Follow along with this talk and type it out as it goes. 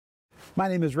My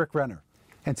name is Rick Renner,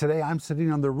 and today I'm sitting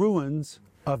on the ruins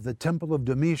of the Temple of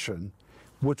Domitian,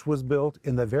 which was built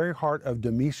in the very heart of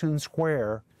Domitian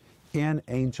Square in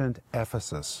ancient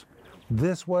Ephesus.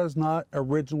 This was not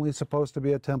originally supposed to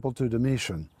be a temple to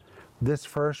Domitian. This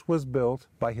first was built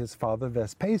by his father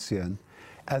Vespasian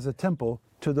as a temple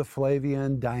to the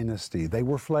Flavian dynasty. They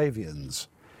were Flavians.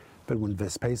 But when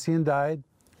Vespasian died,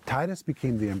 Titus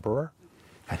became the emperor,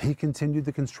 and he continued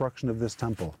the construction of this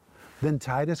temple. Then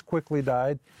Titus quickly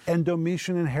died, and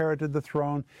Domitian inherited the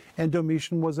throne, and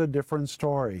Domitian was a different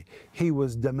story. He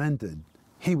was demented.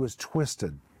 He was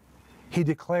twisted. He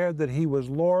declared that he was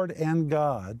Lord and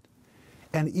God,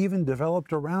 and even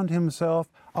developed around himself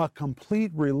a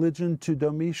complete religion to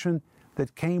Domitian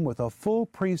that came with a full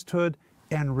priesthood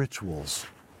and rituals.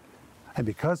 And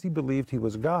because he believed he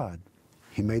was God,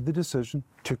 he made the decision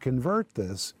to convert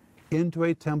this into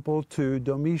a temple to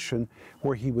Domitian,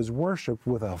 where he was worshipped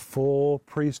with a full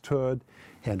priesthood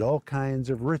and all kinds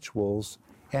of rituals,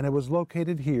 and it was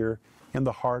located here in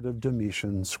the heart of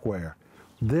Domitian Square.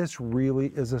 This really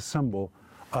is a symbol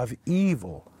of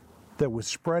evil that was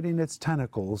spreading its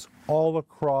tentacles all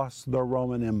across the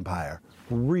Roman Empire.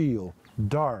 Real,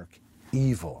 dark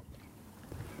evil.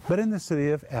 But in the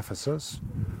city of Ephesus,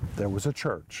 there was a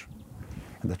church.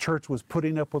 And the church was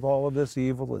putting up with all of this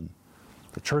evil, and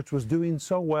the church was doing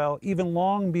so well, even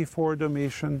long before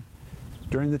Domitian.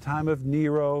 During the time of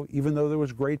Nero, even though there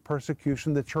was great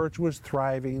persecution, the church was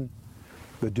thriving.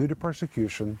 But due to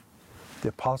persecution, the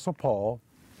Apostle Paul,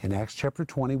 in Acts chapter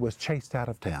 20, was chased out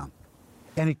of town.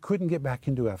 And he couldn't get back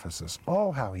into Ephesus.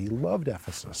 Oh, how he loved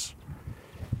Ephesus.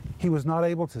 He was not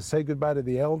able to say goodbye to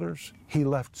the elders. He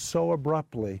left so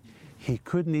abruptly, he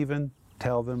couldn't even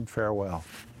tell them farewell.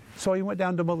 So he went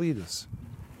down to Miletus,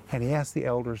 and he asked the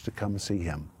elders to come see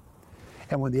him.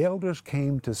 And when the elders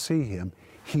came to see him,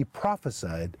 he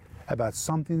prophesied about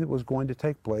something that was going to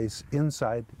take place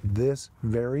inside this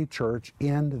very church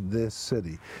in this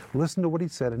city. Listen to what he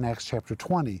said in Acts chapter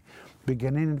 20,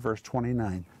 beginning in verse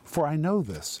 29. For I know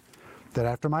this, that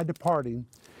after my departing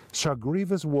shall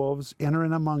grievous wolves enter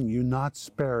in among you, not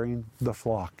sparing the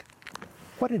flock.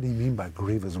 What did he mean by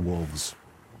grievous wolves?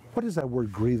 What does that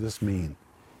word grievous mean?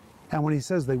 And when he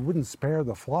says they wouldn't spare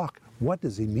the flock, what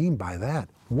does he mean by that?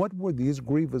 What were these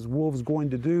grievous wolves going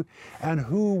to do? And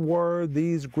who were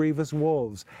these grievous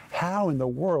wolves? How in the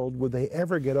world would they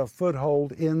ever get a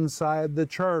foothold inside the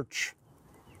church?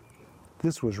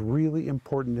 This was really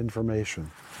important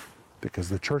information, because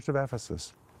the church of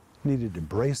Ephesus needed to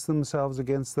brace themselves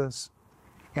against this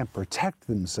and protect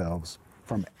themselves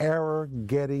from error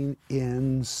getting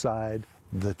inside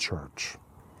the church.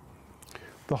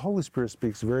 The Holy Spirit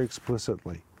speaks very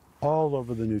explicitly all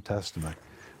over the New Testament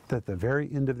that at the very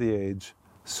end of the age,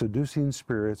 seducing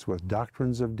spirits with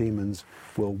doctrines of demons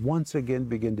will once again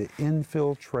begin to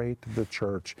infiltrate the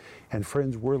church. And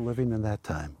friends, we're living in that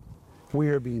time. We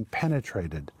are being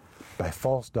penetrated by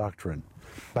false doctrine,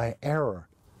 by error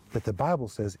that the Bible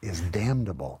says is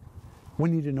damnable. We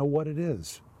need to know what it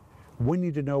is. We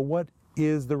need to know what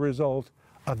is the result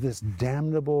of this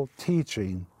damnable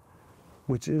teaching,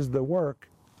 which is the work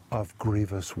of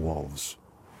grievous wolves.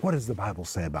 What does the Bible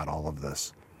say about all of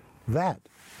this? That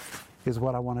is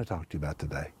what I want to talk to you about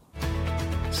today.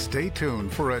 Stay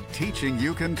tuned for a teaching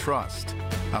you can trust,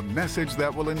 a message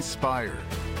that will inspire,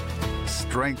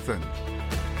 strengthen,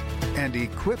 and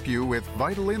equip you with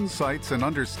vital insights and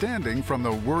understanding from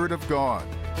the Word of God.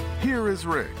 Here is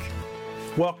Rick.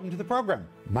 Welcome to the program.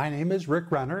 My name is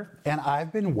Rick Renner, and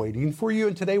I've been waiting for you.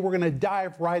 And today we're going to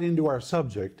dive right into our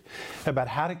subject about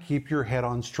how to keep your head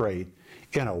on straight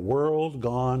in a world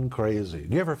gone crazy.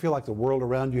 Do you ever feel like the world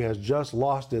around you has just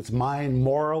lost its mind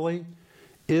morally?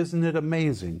 Isn't it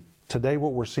amazing today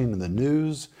what we're seeing in the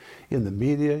news, in the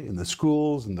media, in the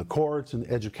schools, in the courts, in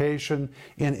education,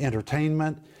 in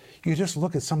entertainment? You just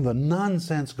look at some of the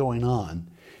nonsense going on,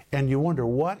 and you wonder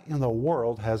what in the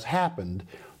world has happened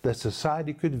that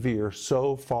society could veer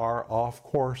so far off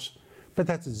course. But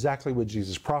that's exactly what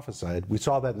Jesus prophesied. We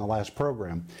saw that in the last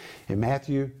program. In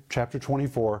Matthew chapter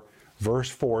 24, verse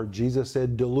 4, Jesus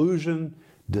said delusion,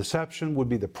 deception would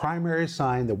be the primary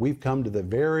sign that we've come to the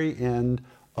very end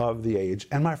of the age.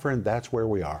 And my friend, that's where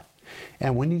we are.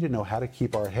 And we need to know how to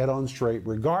keep our head on straight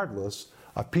regardless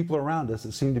of people around us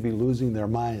that seem to be losing their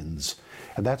minds.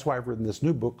 And that's why I've written this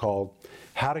new book called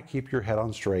How to Keep Your Head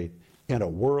on Straight in a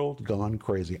World Gone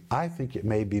Crazy. I think it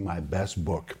may be my best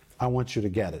book. I want you to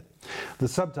get it. The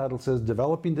subtitle says,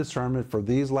 Developing Discernment for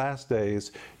These Last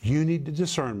Days. You need the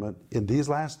discernment in these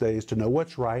last days to know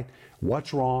what's right,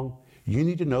 what's wrong. you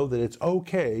need to know that it's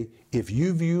okay if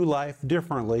you view life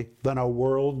differently than a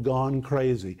world gone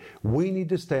crazy. We need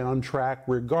to stay on track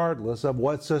regardless of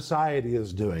what society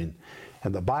is doing.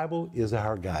 And the Bible is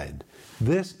our guide.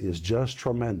 This is just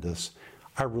tremendous.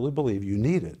 I really believe you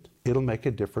need it. It'll make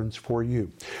a difference for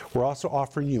you. We're also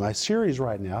offering you my series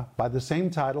right now by the same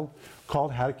title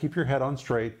called How to Keep Your Head on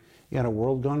Straight in a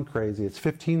World Gone Crazy. It's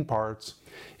 15 parts.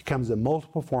 It comes in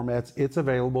multiple formats. It's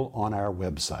available on our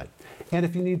website. And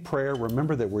if you need prayer,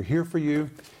 remember that we're here for you,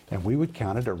 and we would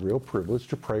count it a real privilege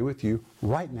to pray with you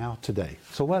right now today.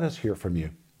 So let us hear from you.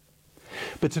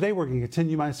 But today we're going to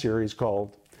continue my series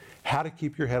called How to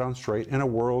Keep Your Head on Straight in a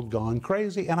World Gone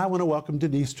Crazy. And I want to welcome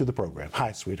Denise to the program.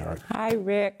 Hi, sweetheart. Hi,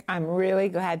 Rick. I'm really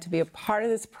glad to be a part of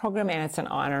this program, and it's an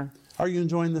honor. Are you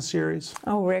enjoying the series?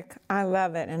 Oh, Rick, I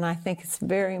love it, and I think it's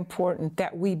very important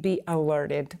that we be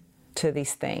alerted to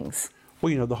these things.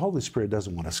 Well, you know, the Holy Spirit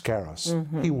doesn't want to scare us.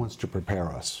 He wants to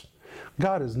prepare us.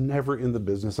 God is never in the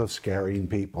business of scaring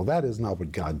people. That is not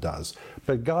what God does.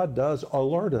 But God does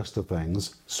alert us to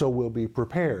things so we'll be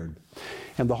prepared.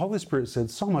 And the Holy Spirit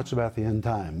said so much about the end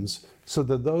times so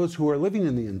that those who are living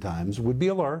in the end times would be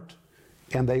alert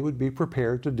and they would be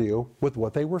prepared to deal with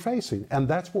what they were facing. And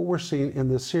that's what we're seeing in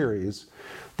this series.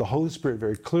 The Holy Spirit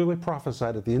very clearly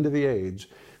prophesied at the end of the age,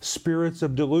 spirits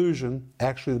of delusion,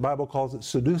 actually the Bible calls it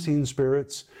seducing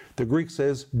spirits. The Greek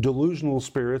says delusional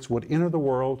spirits would enter the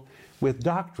world with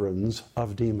doctrines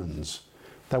of demons.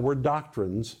 That word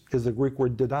doctrines is the Greek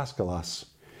word didaskalos.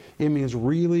 It means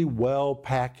really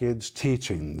well-packaged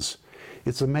teachings.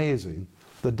 It's amazing.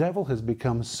 The devil has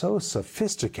become so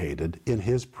sophisticated in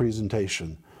his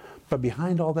presentation. But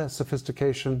behind all that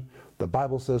sophistication, the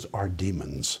Bible says are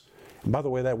demons. And by the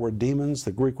way, that word demons,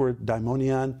 the Greek word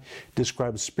daimonion,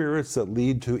 describes spirits that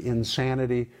lead to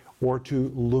insanity or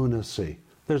to lunacy.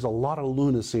 There's a lot of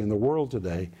lunacy in the world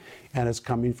today, and it's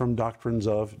coming from doctrines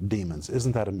of demons.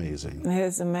 Isn't that amazing? It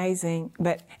is amazing,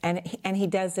 and he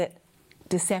does it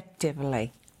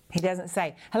deceptively. He doesn't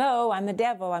say, hello, I'm the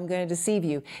devil, I'm going to deceive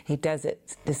you. He does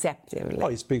it deceptively. Oh,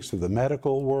 he speaks through the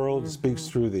medical world, speaks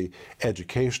through the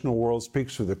educational world,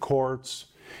 speaks through the courts.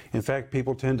 In fact,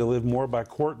 people tend to live more by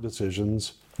court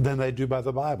decisions than they do by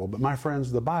the Bible. But my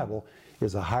friends, the Bible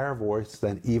is a higher voice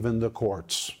than even the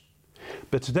courts.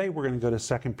 But today we're going to go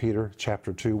to 2 Peter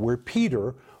chapter 2, where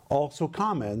Peter also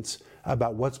comments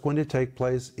about what's going to take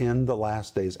place in the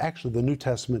last days. Actually, the New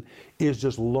Testament is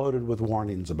just loaded with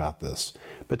warnings about this.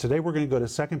 But today we're going to go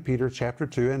to 2 Peter chapter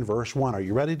 2 and verse 1. Are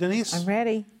you ready, Denise? I'm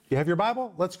ready. You have your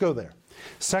Bible? Let's go there.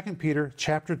 2 Peter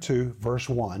chapter 2, verse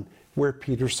 1, where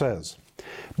Peter says,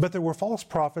 "But there were false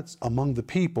prophets among the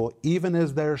people, even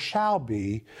as there shall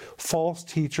be false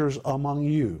teachers among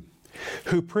you,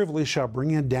 who privily shall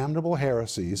bring in damnable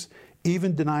heresies,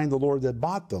 even denying the Lord that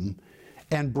bought them,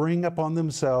 and bring upon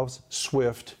themselves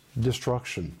swift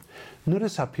destruction."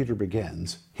 Notice how Peter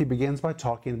begins. He begins by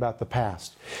talking about the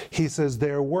past. He says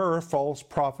there were false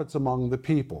prophets among the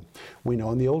people. We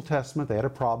know in the Old Testament they had a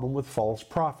problem with false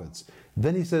prophets.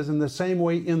 Then he says in the same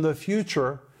way in the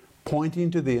future, pointing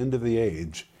to the end of the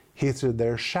age, he said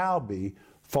there shall be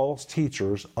false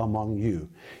teachers among you.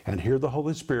 And here the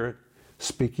Holy Spirit,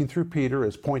 speaking through Peter,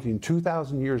 is pointing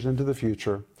 2,000 years into the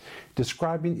future,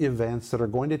 describing events that are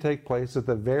going to take place at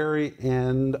the very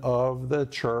end of the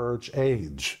church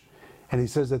age. And he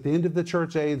says at the end of the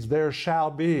church age, there shall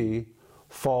be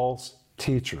false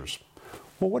teachers.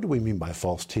 Well, what do we mean by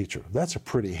false teacher? That's a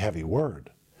pretty heavy word.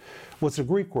 Well, it's a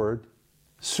Greek word,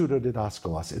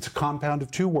 pseudodidaskalos. It's a compound of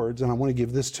two words, and I want to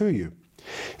give this to you.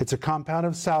 It's a compound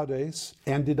of pseudes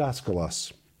and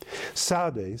didaskalos.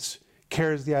 Pseudes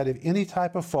carries the idea of any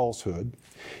type of falsehood.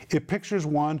 It pictures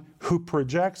one who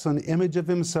projects an image of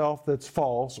himself that's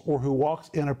false, or who walks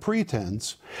in a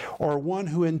pretense, or one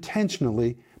who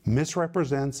intentionally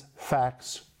misrepresents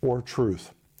facts or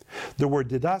truth. The word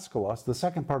didaskalos, the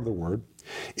second part of the word,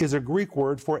 is a Greek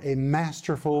word for a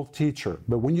masterful teacher.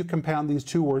 But when you compound these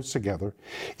two words together,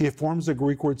 it forms the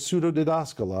Greek word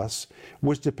pseudodidaskalos,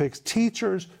 which depicts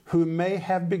teachers who may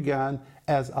have begun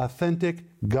as authentic,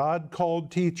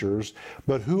 God-called teachers,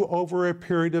 but who over a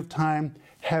period of time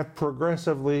have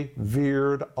progressively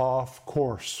veered off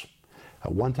course.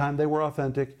 At one time they were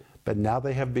authentic, but now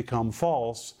they have become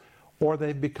false, or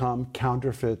they've become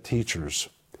counterfeit teachers.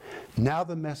 Now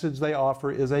the message they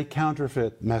offer is a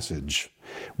counterfeit message,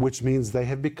 which means they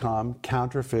have become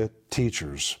counterfeit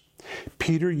teachers.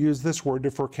 Peter used this word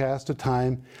to forecast a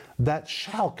time that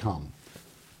shall come.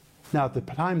 Now, at the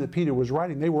time that Peter was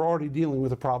writing, they were already dealing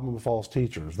with a problem of false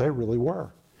teachers. They really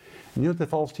were. And you know what the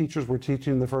false teachers were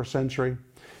teaching in the first century?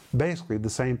 Basically the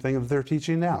same thing that they're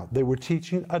teaching now. They were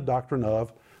teaching a doctrine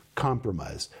of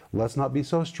compromise. Let's not be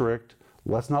so strict.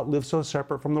 Let's not live so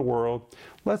separate from the world.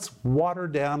 Let's water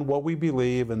down what we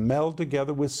believe and meld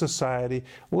together with society.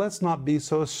 Let's not be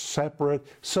so separate,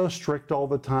 so strict all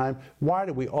the time. Why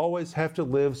do we always have to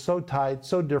live so tight,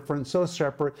 so different, so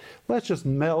separate? Let's just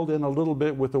meld in a little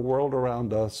bit with the world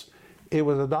around us. It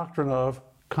was a doctrine of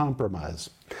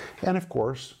compromise. And of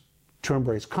course, to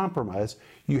embrace compromise,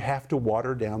 you have to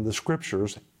water down the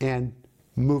scriptures and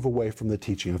move away from the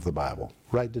teaching of the Bible.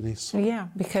 Right, Denise? Yeah,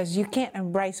 because you can't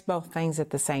embrace both things at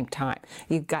the same time.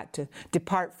 You've got to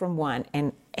depart from one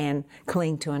and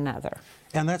cling to another.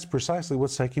 And that's precisely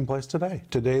what's taking place today.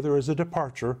 Today there is a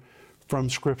departure from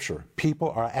Scripture.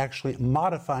 People are actually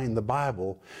modifying the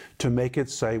Bible to make it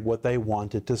say what they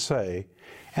want it to say.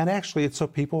 And actually it's so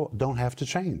people don't have to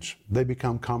change. They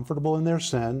become comfortable in their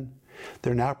sin.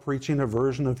 They're now preaching a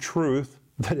version of truth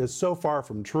that is so far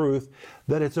from truth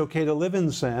that it's okay to live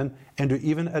in sin and to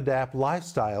even adapt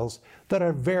lifestyles that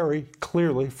are very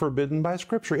clearly forbidden by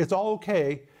Scripture. It's all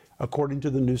okay according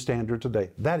to the new standard today.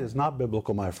 That is not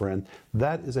biblical, my friend.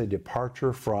 That is a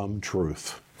departure from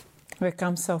truth. Rick,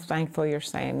 I'm so thankful you're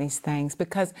saying these things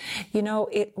because, you know,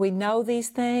 we know these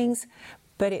things,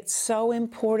 but it's so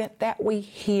important that we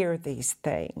hear these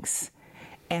things.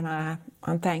 And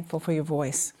I'm thankful for your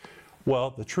voice.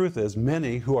 Well, the truth is,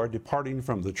 many who are departing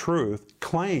from the truth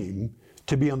claim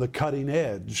to be on the cutting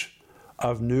edge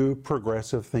of new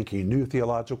progressive thinking, new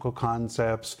theological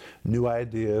concepts, new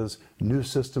ideas, new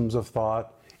systems of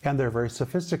thought, and they're very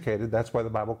sophisticated. That's why the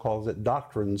Bible calls it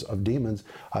doctrines of demons,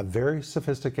 a very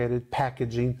sophisticated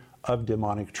packaging of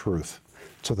demonic truth.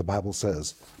 So the Bible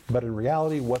says. But in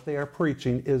reality, what they are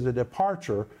preaching is a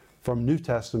departure from New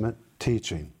Testament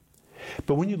teaching.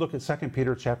 But when you look at 2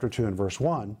 Peter chapter 2 and verse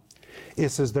 1, it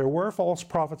says, there were false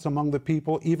prophets among the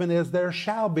people, even as there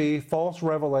shall be false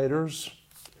revelators.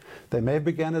 They may have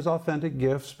begun as authentic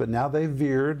gifts, but now they've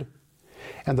veered.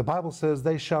 And the Bible says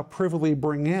they shall privily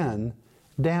bring in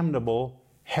damnable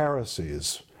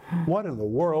heresies. What in the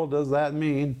world does that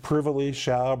mean, privily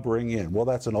shall bring in? Well,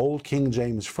 that's an old King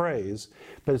James phrase,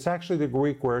 but it's actually the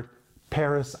Greek word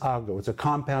perisago. It's a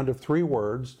compound of three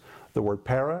words, the word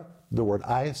para, the word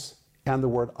eis, and the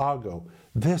word ago.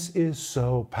 This is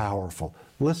so powerful.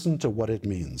 Listen to what it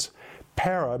means.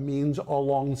 Para means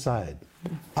alongside.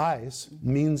 Eis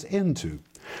means into.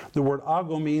 The word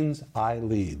ago means I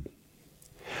lead.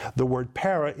 The word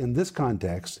para in this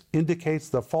context indicates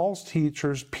the false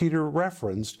teachers Peter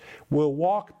referenced will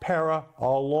walk para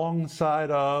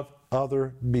alongside of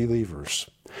other believers.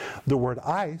 The word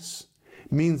eis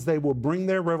means they will bring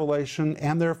their revelation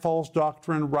and their false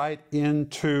doctrine right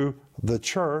into the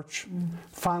church.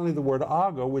 Finally, the word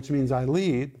ago, which means I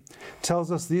lead,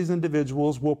 tells us these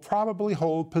individuals will probably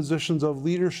hold positions of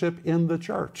leadership in the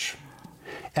church.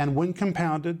 And when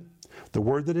compounded, the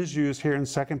word that is used here in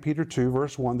 2 Peter 2,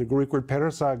 verse 1, the Greek word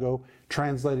perisago,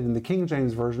 translated in the King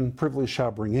James Version, privily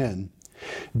shall bring in,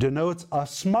 denotes a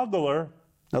smuggler.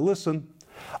 Now listen,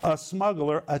 a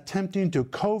smuggler attempting to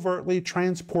covertly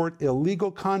transport illegal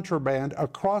contraband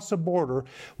across a border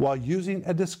while using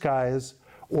a disguise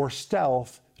or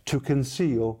stealth to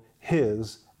conceal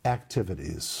his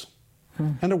activities.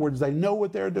 In other words, they know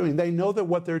what they're doing. They know that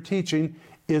what they're teaching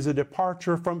is a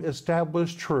departure from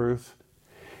established truth.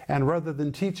 And rather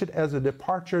than teach it as a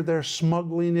departure, they're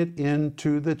smuggling it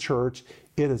into the church.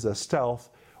 It is a stealth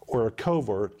or a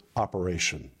covert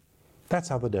operation. That's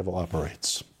how the devil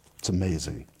operates. It's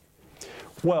amazing.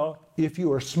 Well, if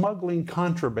you are smuggling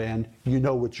contraband, you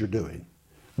know what you're doing.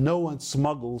 No one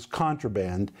smuggles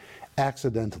contraband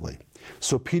accidentally.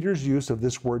 So Peter's use of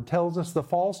this word tells us the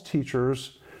false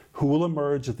teachers who will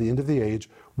emerge at the end of the age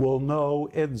will know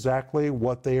exactly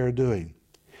what they are doing.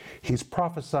 He's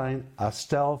prophesying a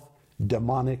stealth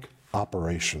demonic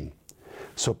operation.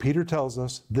 So Peter tells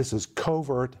us this is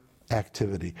covert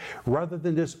activity. Rather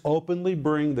than just openly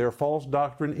bring their false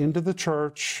doctrine into the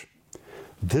church,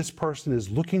 this person is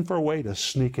looking for a way to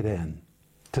sneak it in.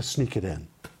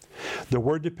 The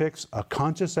word depicts a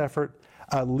conscious effort,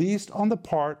 at least on the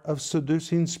part of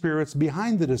seducing spirits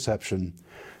behind the deception,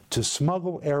 to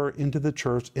smuggle error into the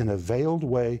church in a veiled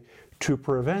way to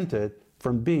prevent it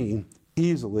from being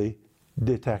easily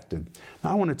detected.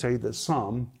 Now, I want to tell you that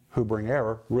some who bring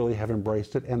error really have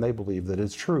embraced it and they believe that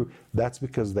it's true. That's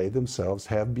because they themselves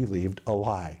have believed a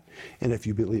lie. And if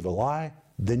you believe a lie,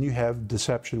 then you have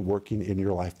deception working in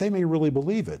your life. They may really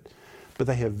believe it, but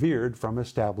they have veered from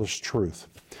established truth.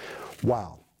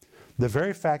 Wow. The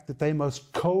very fact that they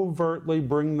must covertly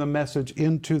bring the message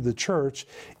into the church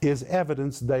is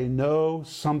evidence they know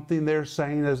something they're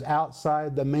saying is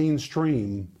outside the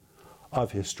mainstream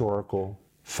of historical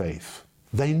faith.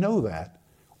 They know that,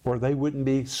 or they wouldn't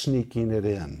be sneaking it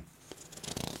in.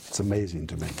 It's amazing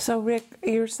to me. So, Rick,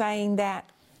 you're saying that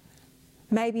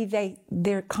maybe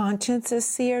their conscience is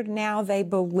seared, now they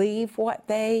believe what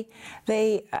they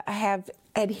have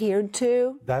adhered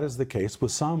to? That is the case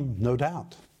with some, no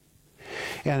doubt.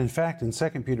 And in fact, in 2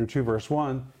 Peter 2, verse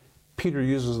 1, Peter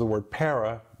uses the word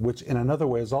para, which in another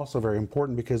way is also very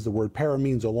important because the word para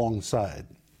means alongside.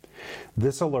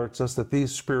 This alerts us that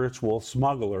these spiritual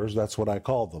smugglers, that's what I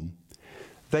call them,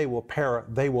 they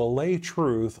will lay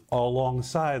truth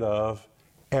alongside of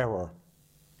error.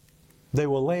 They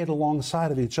will lay it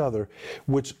alongside of each other,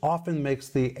 which often makes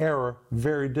the error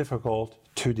very difficult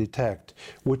to detect,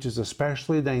 which is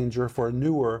especially danger for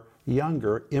newer,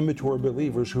 younger, immature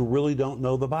believers who really don't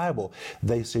know the Bible.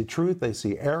 They see truth, they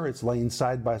see error, it's laying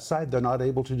side by side. They're not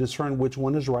able to discern which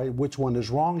one is right, which one is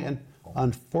wrong, and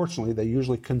unfortunately, they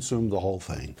usually consume the whole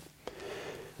thing.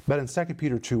 But in 2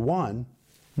 Peter 2:1,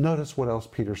 notice what else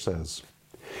Peter says.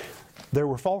 There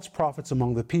were false prophets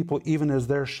among the people, even as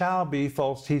there shall be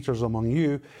false teachers among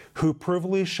you, who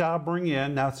privily shall bring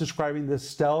in, now it's describing this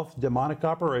stealth, demonic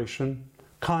operation,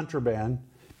 contraband,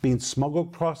 being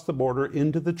smuggled across the border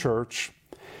into the church.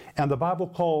 And the Bible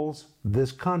calls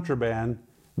this contraband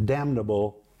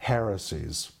damnable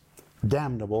heresies.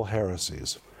 Damnable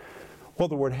heresies. Well,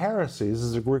 the word heresies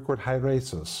is a Greek word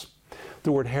heresis.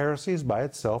 The word heresies by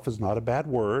itself is not a bad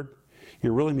word.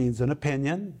 It really means an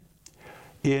opinion.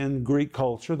 In Greek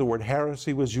culture, the word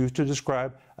heresy was used to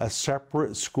describe a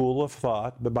separate school of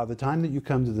thought, but by the time that you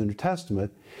come to the New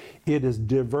Testament, it is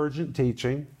divergent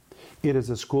teaching. It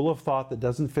is a school of thought that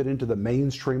doesn't fit into the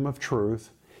mainstream of truth.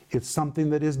 It's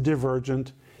something that is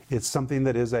divergent. It's something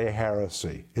that is a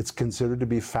heresy. It's considered to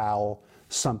be foul,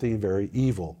 something very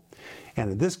evil.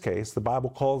 And in this case, the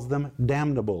Bible calls them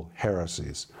damnable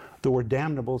heresies. The word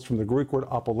damnable is from the Greek word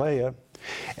apoleia,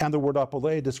 and the word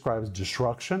apoleia describes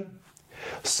destruction,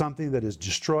 something that is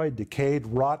destroyed, decayed,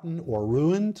 rotten, or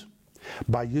ruined.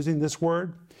 By using this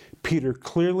word, Peter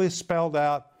clearly spelled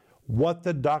out what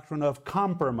the doctrine of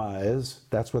compromise,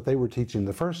 that's what they were teaching in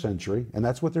the first century, and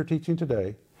that's what they're teaching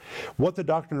today, what the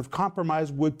doctrine of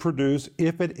compromise would produce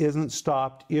if it isn't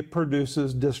stopped. It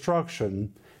produces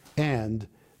destruction and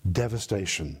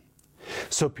devastation.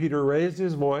 So Peter raised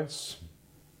his voice.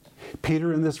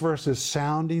 Peter in this verse is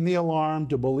sounding the alarm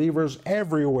to believers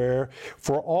everywhere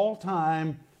for all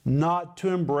time not to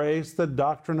embrace the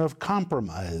doctrine of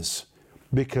compromise,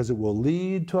 because it will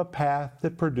lead to a path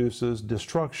that produces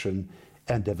destruction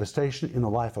and devastation in the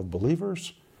life of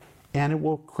believers, and it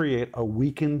will create a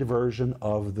weakened version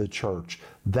of the church.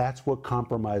 That's what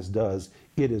compromise does.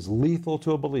 It is lethal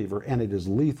to a believer, and it is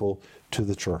lethal to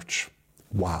the church.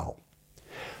 Wow.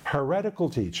 Heretical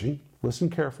teaching, listen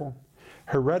careful,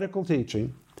 heretical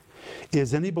teaching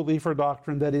is any belief or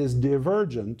doctrine that is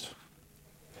divergent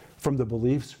from the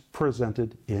beliefs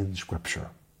presented in Scripture.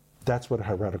 That's what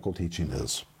heretical teaching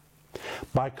is.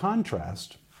 By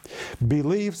contrast,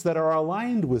 beliefs that are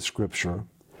aligned with Scripture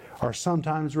are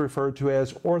sometimes referred to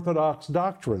as orthodox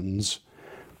doctrines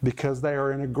because they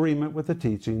are in agreement with the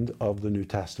teachings of the New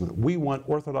Testament. We want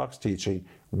orthodox teaching.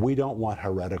 We don't want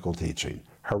heretical teaching.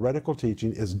 Heretical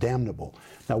teaching is damnable.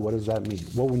 Now, what does that mean?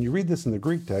 Well, when you read this in the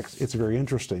Greek text, it's very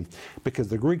interesting because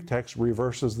the Greek text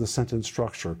reverses the sentence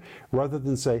structure. Rather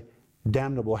than say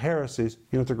damnable heresies,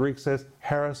 you know what the Greek says?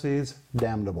 Heresies,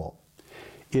 damnable.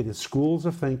 It is schools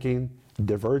of thinking,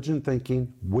 divergent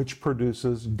thinking, which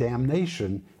produces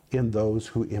damnation in those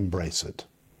who embrace it.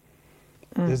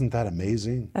 Isn't that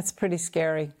amazing? That's pretty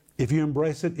scary. If you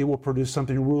embrace it, it will produce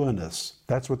something ruinous.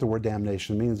 That's what the word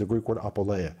damnation means, the Greek word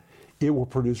apoleia. It will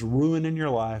produce ruin in your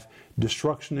life,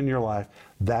 destruction in your life.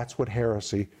 That's what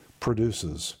heresy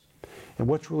produces. And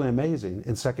what's really amazing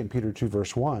in 2 Peter 2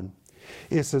 verse 1,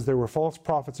 it says there were false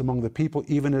prophets among the people,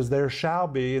 even as there shall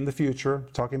be in the future,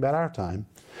 talking about our time,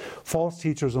 false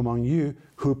teachers among you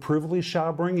who privily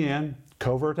shall bring in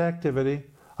covert activity,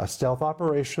 a stealth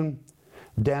operation,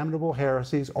 damnable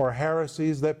heresies, or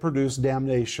heresies that produce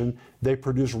damnation. They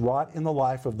produce rot in the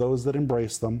life of those that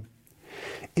embrace them,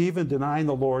 even denying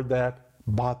the Lord that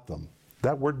bought them.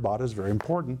 That word bought is very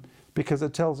important because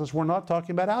it tells us we're not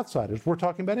talking about outsiders, we're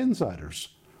talking about insiders.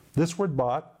 This word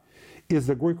bought is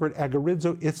the Greek word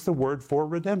agorizo. It's the word for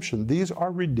redemption. These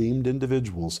are redeemed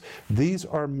individuals. These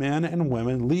are men and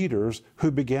women, leaders,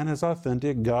 who began as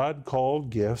authentic, God-called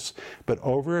gifts, but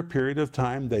over a period of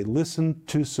time they listened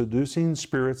to seducing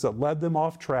spirits that led them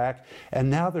off track, and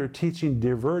now they're teaching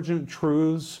divergent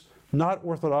truths, not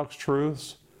orthodox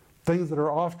truths, things that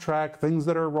are off track, things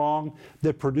that are wrong,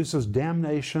 that produces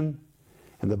damnation.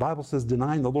 And the Bible says,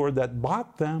 denying the Lord that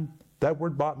bought them. That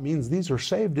word bought means these are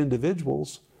saved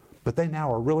individuals, but they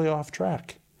now are really off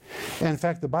track. And in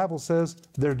fact, the Bible says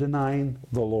they're denying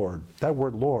the Lord. That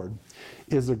word Lord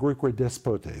is the Greek word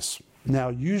despotes. Now,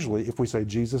 usually, if we say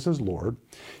Jesus is Lord,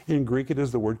 in Greek it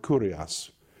is the word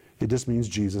kurios. It just means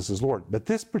Jesus is Lord. But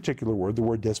this particular word, the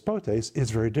word despotes,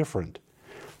 is very different.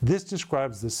 This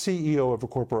describes the CEO of a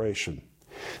corporation.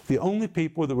 The only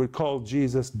people that would call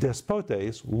Jesus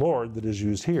despotes, Lord, that is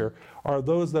used here, are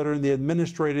those that are in the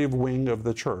administrative wing of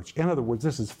the church. In other words,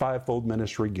 this is fivefold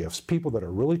ministry gifts. People that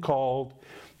are really called,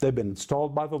 they've been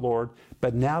installed by the Lord,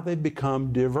 but now they've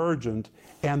become divergent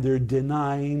and they're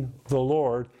denying the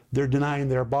Lord. They're denying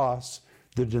their boss.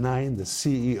 They're denying the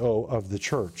CEO of the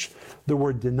church. The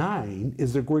word denying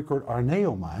is the Greek word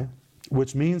arneomai,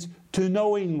 which means to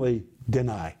knowingly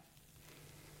deny.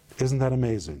 Isn't that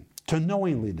amazing? To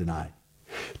knowingly deny,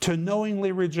 to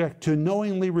knowingly reject, to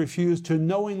knowingly refuse, to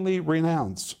knowingly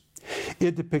renounce.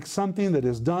 It depicts something that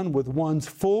is done with one's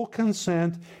full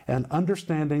consent and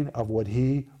understanding of what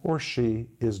he or she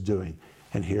is doing.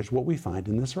 And here's what we find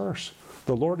in this verse.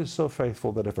 The Lord is so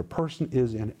faithful that if a person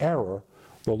is in error,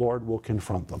 the Lord will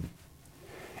confront them.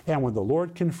 And when the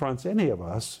Lord confronts any of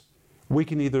us, we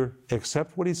can either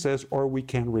accept what he says or we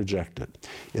can reject it.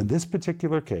 In this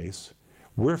particular case,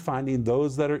 we're finding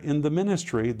those that are in the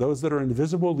ministry, those that are in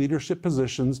visible leadership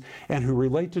positions and who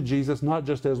relate to Jesus not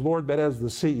just as Lord but as the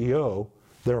CEO,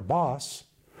 their boss.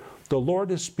 The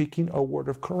Lord is speaking a word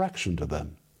of correction to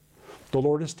them. The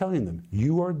Lord is telling them,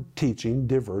 you are teaching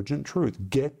divergent truth.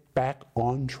 Get back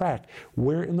on track.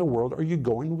 Where in the world are you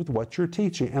going with what you're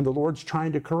teaching? And the Lord's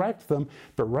trying to correct them,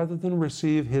 but rather than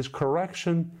receive his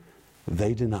correction,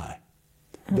 they deny.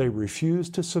 They refuse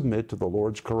to submit to the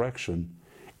Lord's correction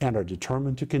and are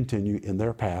determined to continue in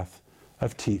their path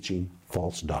of teaching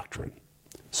false doctrine.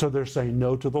 So they're saying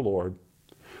no to the Lord.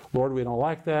 Lord, we don't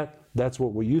like that. That's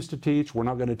what we used to teach. We're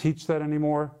not going to teach that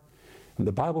anymore. And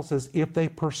the Bible says if they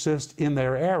persist in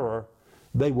their error,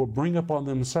 they will bring upon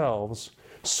themselves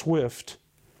swift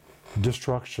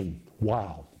destruction.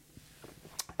 Wow.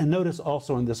 And notice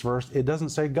also in this verse, it doesn't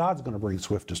say God's going to bring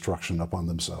swift destruction upon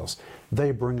themselves. They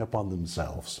bring upon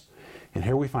themselves. And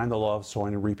here we find the law of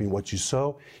sowing and reaping. What you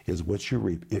sow is what you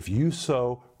reap. If you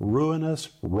sow ruinous,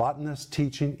 rottenness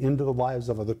teaching into the lives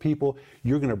of other people,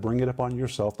 you're going to bring it upon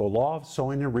yourself. The law of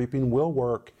sowing and reaping will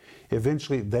work.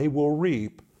 Eventually, they will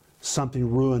reap something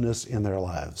ruinous in their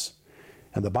lives.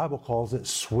 And the Bible calls it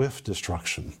swift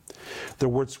destruction. The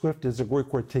word swift is the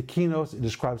Greek word tekinos. It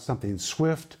describes something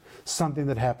swift, something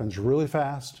that happens really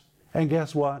fast. And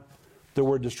guess what? The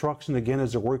word destruction, again,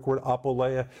 is the Greek word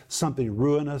apoleia, something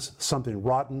ruinous, something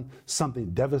rotten, something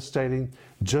devastating.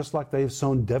 Just like they've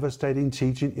sown devastating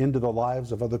teaching into the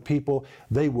lives of other people,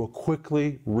 they will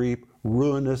quickly reap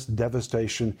ruinous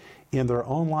devastation in their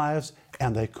own lives,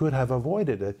 and they could have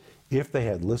avoided it if they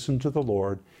had listened to the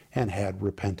Lord and had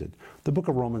repented. The book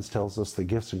of Romans tells us the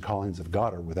gifts and callings of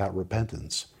God are without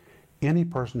repentance. Any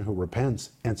person who repents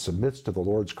and submits to the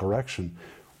Lord's correction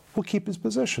will keep his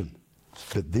position.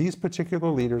 But these particular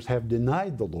leaders have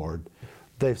denied the Lord.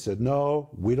 They've said, no,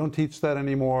 we don't teach that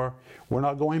anymore. We're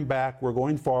not going back. We're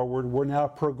going forward. We're now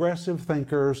progressive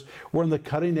thinkers. We're on the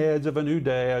cutting edge of a new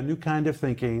day, a new kind of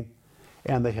thinking.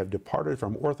 And they have departed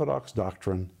from orthodox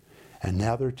doctrine, and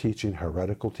now they're teaching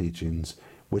heretical teachings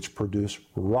which produce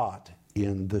rot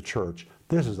in the church.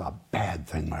 This is a bad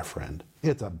thing, my friend.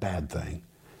 It's a bad thing.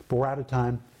 But we're out of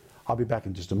time. I'll be back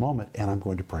in just a moment, and I'm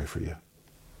going to pray for you.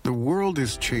 The world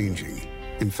is changing.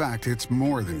 In fact, it's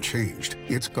more than changed.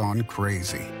 It's gone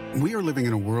crazy. We are living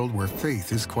in a world where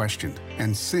faith is questioned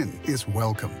and sin is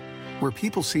welcome, where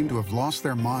people seem to have lost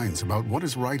their minds about what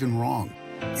is right and wrong.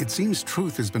 It seems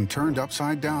truth has been turned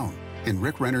upside down. In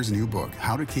Rick Renner's new book,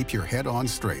 How to Keep Your Head On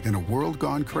Straight in a World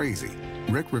Gone Crazy,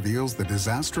 Rick reveals the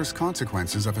disastrous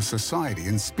consequences of a society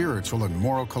in spiritual and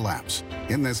moral collapse.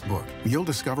 In this book, you'll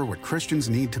discover what Christians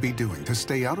need to be doing to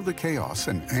stay out of the chaos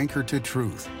and anchor to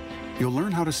truth. You'll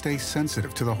learn how to stay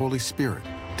sensitive to the Holy Spirit,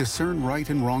 discern right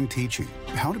and wrong teaching,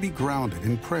 how to be grounded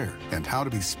in prayer, and how to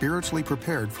be spiritually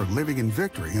prepared for living in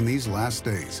victory in these last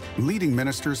days. Leading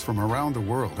ministers from around the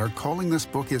world are calling this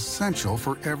book essential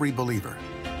for every believer.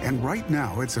 And right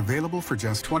now, it's available for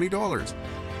just $20.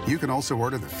 You can also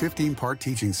order the 15-part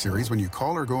teaching series when you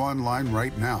call or go online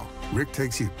right now. Rick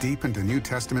takes you deep into New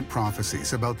Testament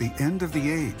prophecies about the end of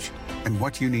the age and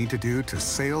what you need to do to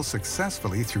sail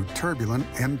successfully through turbulent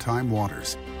end-time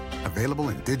waters. Available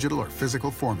in digital or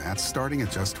physical formats starting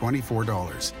at just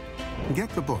 $24. Get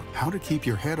the book, How to Keep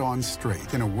Your Head On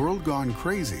Straight in a World Gone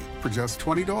Crazy, for just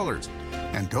 $20.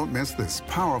 And don't miss this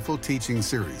powerful teaching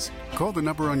series. Call the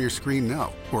number on your screen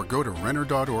now or go to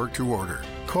Renner.org to order.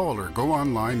 Call or go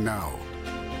online now.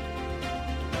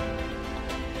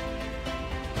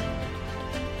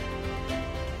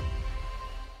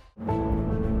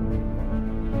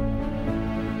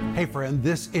 Hey friend,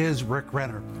 this is Rick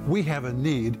Renner. We have a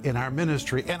need in our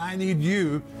ministry, and I need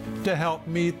you to help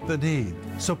meet the need.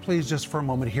 So please, just for a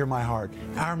moment, hear my heart.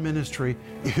 Our ministry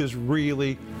is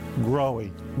really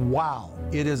growing. Wow,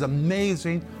 it is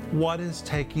amazing what is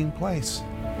taking place.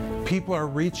 People are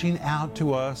reaching out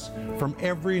to us from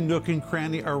every nook and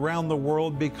cranny around the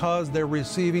world because they're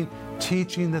receiving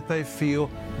teaching that they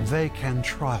feel they can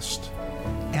trust.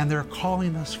 And they're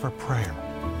calling us for prayer.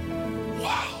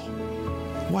 Wow.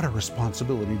 What a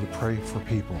responsibility to pray for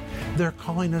people. They're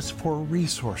calling us for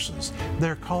resources.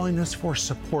 They're calling us for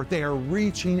support. They are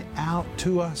reaching out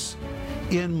to us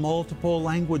in multiple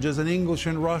languages, in English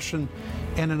and Russian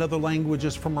and in other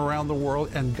languages from around the world.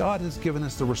 And God has given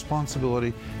us the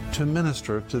responsibility to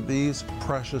minister to these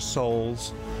precious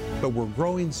souls. But we're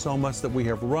growing so much that we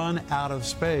have run out of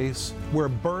space. We're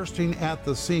bursting at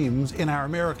the seams in our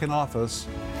American office,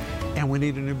 and we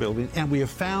need a new building. And we have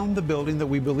found the building that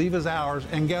we believe is ours,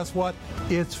 and guess what?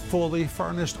 It's fully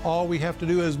furnished. All we have to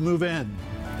do is move in.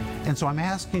 And so I'm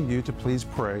asking you to please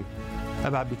pray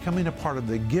about becoming a part of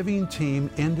the giving team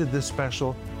into this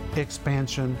special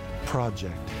expansion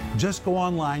project. Just go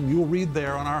online. You'll read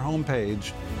there on our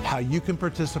homepage how you can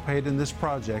participate in this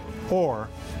project, or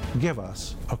give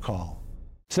us a call.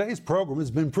 Today's program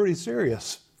has been pretty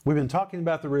serious. We've been talking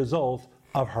about the result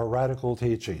of heretical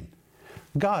teaching.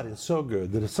 God is so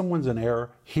good that if someone's in error,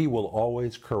 He will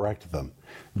always correct them.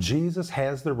 Jesus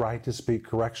has the right to speak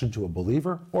correction to a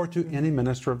believer or to any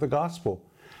minister of the gospel.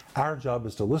 Our job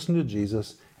is to listen to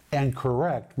Jesus and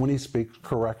correct when He speaks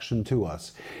correction to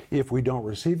us. If we don't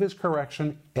receive His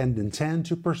correction and intend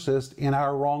to persist in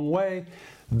our wrong way,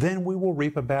 then we will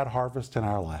reap a bad harvest in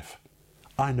our life.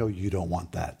 I know you don't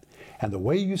want that. And the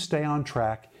way you stay on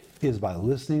track is by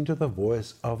listening to the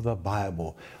voice of the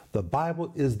Bible. The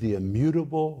Bible is the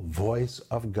immutable voice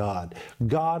of God.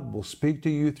 God will speak to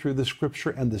you through the Scripture,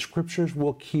 and the Scriptures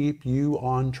will keep you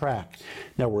on track.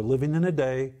 Now, we're living in a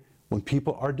day when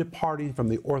people are departing from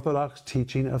the orthodox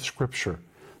teaching of Scripture.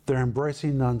 They're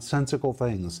embracing nonsensical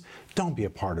things. Don't be a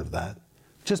part of that.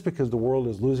 Just because the world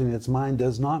is losing its mind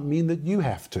does not mean that you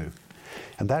have to.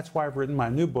 And that's why I've written my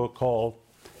new book called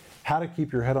How to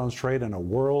Keep Your Head on Straight in a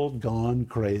World Gone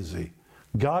Crazy.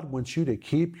 God wants you to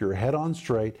keep your head on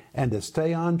straight and to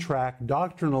stay on track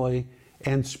doctrinally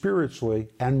and spiritually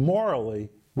and morally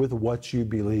with what you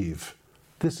believe.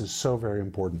 This is so very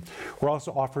important. We're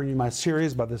also offering you my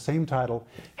series by the same title,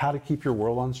 How to Keep Your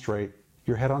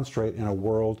Head on Straight in a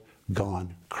World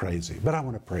Gone Crazy. But I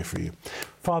want to pray for you.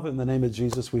 Father, in the name of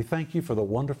Jesus, we thank you for the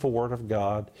wonderful Word of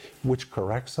God, which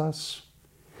corrects us,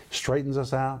 straightens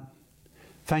us out.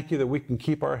 Thank you that we can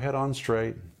keep our head on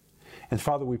straight. And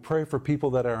Father, we pray for people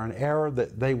that are in error,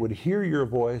 that they would hear your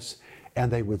voice and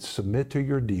they would submit to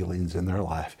your dealings in their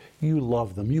life. You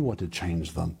love them. You want to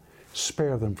change them.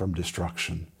 Spare them from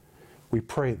destruction. We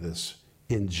pray this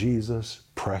in Jesus'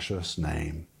 precious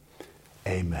name.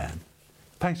 Amen.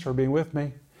 Thanks for being with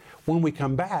me. When we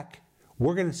come back,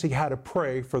 we're going to see how to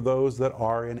pray for those that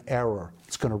are in error.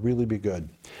 It's going to really be good.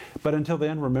 But until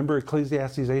then, remember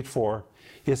Ecclesiastes 8:4.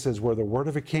 It says, where the word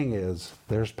of a king is,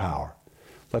 there's power.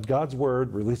 Let God's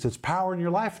word release its power in your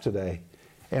life today,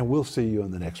 and we'll see you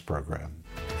in the next program.